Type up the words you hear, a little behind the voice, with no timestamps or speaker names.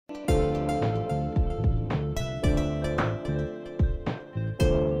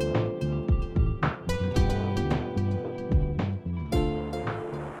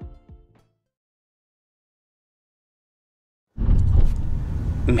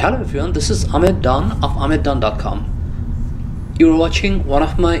Hello everyone, this is Ahmed Dan of ahmeddan.com. You're watching one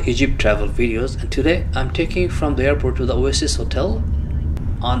of my Egypt travel videos, and today I'm taking you from the airport to the Oasis hotel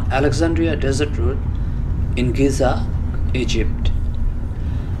on Alexandria Desert Road in Giza, Egypt.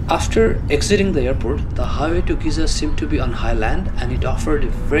 After exiting the airport, the highway to Giza seemed to be on high land, and it offered a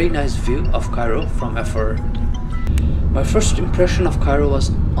very nice view of Cairo from afar. My first impression of Cairo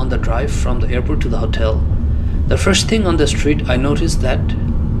was on the drive from the airport to the hotel. The first thing on the street, I noticed that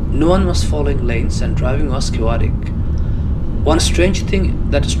no one was following lanes and driving was chaotic. One strange thing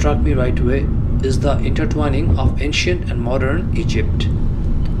that struck me right away is the intertwining of ancient and modern Egypt.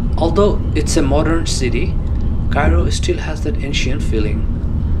 Although it's a modern city, Cairo still has that ancient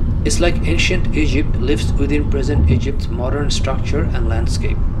feeling. It's like ancient Egypt lives within present Egypt's modern structure and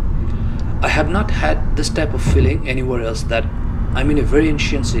landscape. I have not had this type of feeling anywhere else, that I'm in a very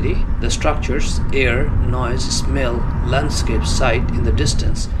ancient city. The structures, air, noise, smell, landscape, sight in the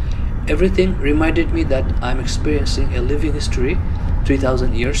distance, everything reminded me that I'm experiencing a living history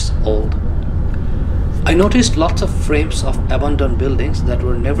 3000 years old. I noticed lots of frames of abandoned buildings that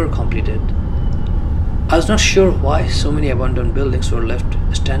were never completed. I was not sure why so many abandoned buildings were left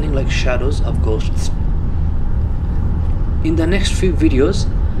standing like shadows of ghosts. In the next few videos,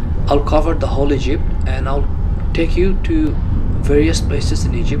 I'll cover the whole Egypt, and I'll take you to various places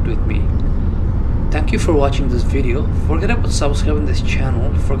in Egypt with me. Thank you for watching this video. Forget about subscribing this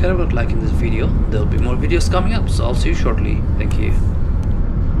channel. Forget about liking this video. There'll be more videos coming up, so I'll see you shortly. Thank you.